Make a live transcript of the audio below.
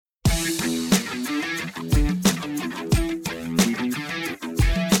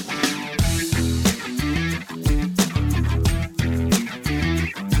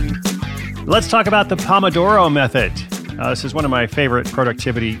Let's talk about the Pomodoro method. This is one of my favorite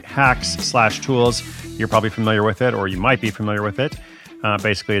productivity hacks/tools. You're probably familiar with it, or you might be familiar with it.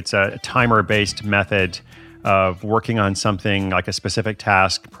 Basically, it's a timer-based method of working on something like a specific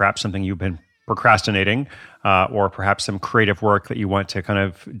task, perhaps something you've been procrastinating, or perhaps some creative work that you want to kind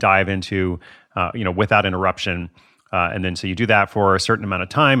of dive into, without interruption. And then so you do that for a certain amount of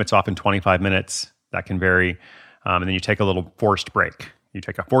time. It's often 25 minutes. That can vary. And then you take a little forced break. You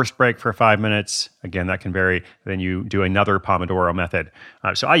take a forced break for 5 minutes. Again, that can vary. Then you do another Pomodoro method.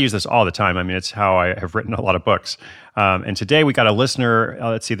 So I use this all the time. I mean, it's how I have written a lot of books. And today we got a listener.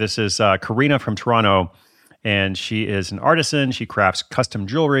 Let's see, this is Karina from Toronto. And she is an artisan. She crafts custom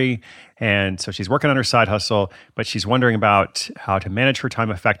jewelry. And so she's working on her side hustle, but she's wondering about how to manage her time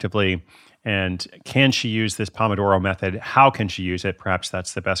effectively. And can she use this Pomodoro method? How can she use it? Perhaps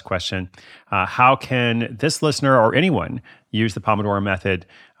that's the best question. How can this listener or anyone use the Pomodoro method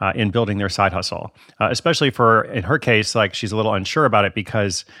in building their side hustle? Especially in her case, like she's a little unsure about it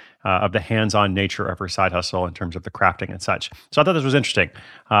because of the hands-on nature of her side hustle in terms of the crafting and such. So I thought this was interesting.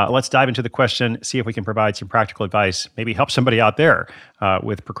 Let's dive into the question, see if we can provide some practical advice, maybe help somebody out there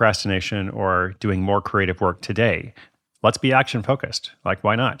with procrastination or doing more creative work today. Let's be action focused. Like,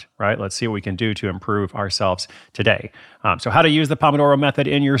 why not, right? Let's see what we can do to improve ourselves today. So how to use the Pomodoro method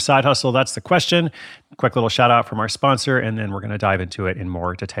in your side hustle, that's the question. Quick little shout out from our sponsor, and then we're going to dive into it in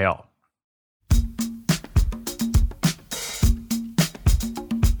more detail.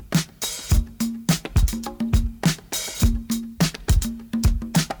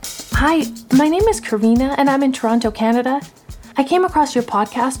 Hi, my name is Karina, and I'm in Toronto, Canada. I came across your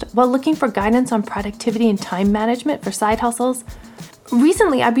podcast while looking for guidance on productivity and time management for side hustles.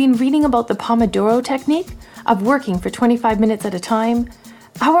 Recently, I've been reading about the Pomodoro technique of working for 25 minutes at a time.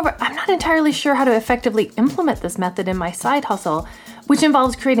 However, I'm not entirely sure how to effectively implement this method in my side hustle, which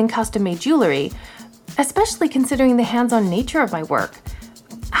involves creating custom-made jewelry, especially considering the hands-on nature of my work.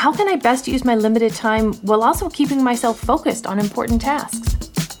 How can I best use my limited time while also keeping myself focused on important tasks?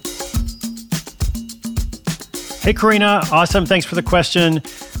 Hey, Karina. Awesome. Thanks for the question.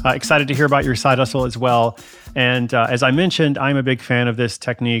 Excited to hear about your side hustle as well. And as I mentioned, I'm a big fan of this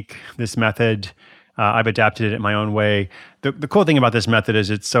technique, this method. I've adapted it in my own way. The cool thing about this method is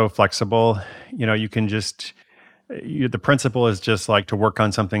it's so flexible. You can the principle is just like to work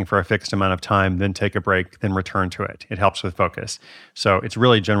on something for a fixed amount of time, then take a break, then return to it. It helps with focus. So it's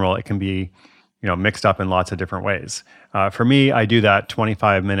really general. It can be mixed up in lots of different ways. For me, I do that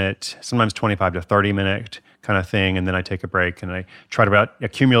 25-minute, sometimes 25 to 30-minute kind of thing, and then I take a break and I try to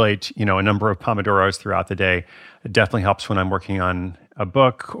accumulate, a number of Pomodoros throughout the day. It definitely helps when I'm working on a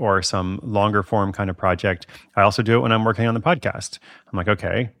book or some longer form kind of project. I also do it when I'm working on the podcast. I'm like,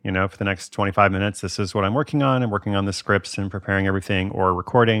 okay, for the next 25 minutes, this is what I'm working on. I'm working on the scripts and preparing everything or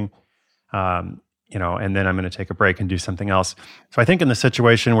recording. And then I'm going to take a break and do something else. So I think in the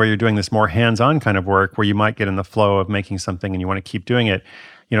situation where you're doing this more hands-on kind of work, where you might get in the flow of making something and you want to keep doing it,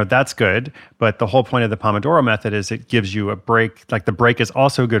 that's good. But the whole point of the Pomodoro method is it gives you a break. Like the break is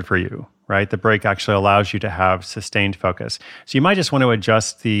also good for you, right? The break actually allows you to have sustained focus. So you might just want to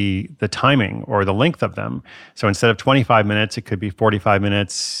adjust the timing or the length of them. So instead of 25 minutes, it could be 45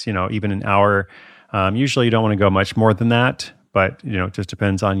 minutes, even an hour. Usually you don't want to go much more than that, but it just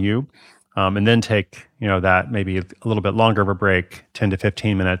depends on you. And then take, that maybe a little bit longer of a break, 10 to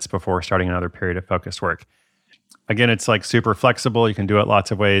 15 minutes before starting another period of focused work. Again, it's like super flexible. You can do it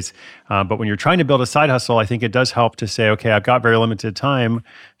lots of ways. But when you're trying to build a side hustle, I think it does help to say, okay, I've got very limited time.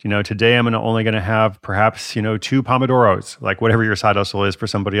 Today I'm only going to have perhaps, 2 Pomodoros, like whatever your side hustle is for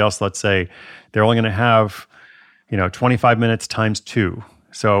somebody else. Let's say they're only going to have, 25 minutes times 2.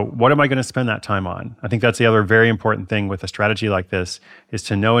 So what am I going to spend that time on? I think that's the other very important thing with a strategy like this is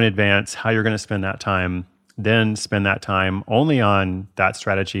to know in advance how you're going to spend that time, then spend that time only on that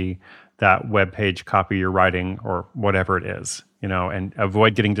strategy, that web page copy you're writing or whatever it is, and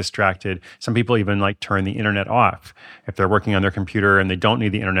avoid getting distracted. Some people even like turn the internet off if they're working on their computer and they don't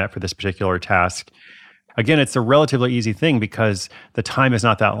need the internet for this particular task. Again, it's a relatively easy thing because the time is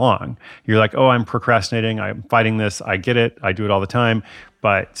not that long. You're like, oh, I'm procrastinating. I'm fighting this. I get it. I do it all the time.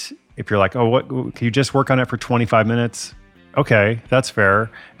 But if you're like, oh, can you just work on it for 25 minutes? Okay, that's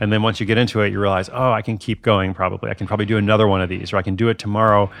fair. And then once you get into it, you realize, oh, I can keep going probably. I can probably do another one of these, or I can do it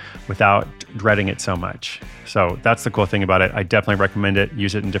tomorrow without dreading it so much. So that's the cool thing about it. I definitely recommend it.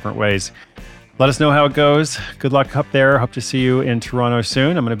 Use it in different ways. Let us know how it goes. Good luck up there. Hope to see you in Toronto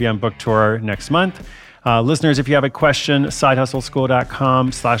soon. I'm going to be on book tour next month. Listeners, if you have a question,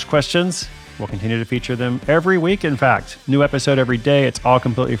 sidehustleschool.com/questions. We'll continue to feature them every week. In fact, new episode every day. It's all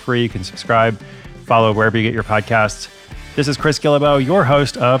completely free. You can subscribe, follow wherever you get your podcasts. This is Chris Guillebeau, your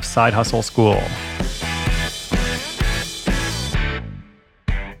host of Side Hustle School.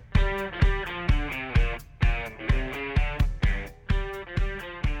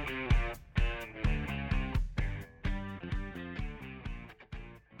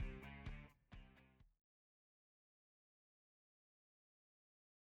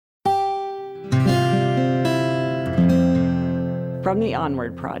 From the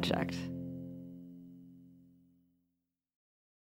Onward Project.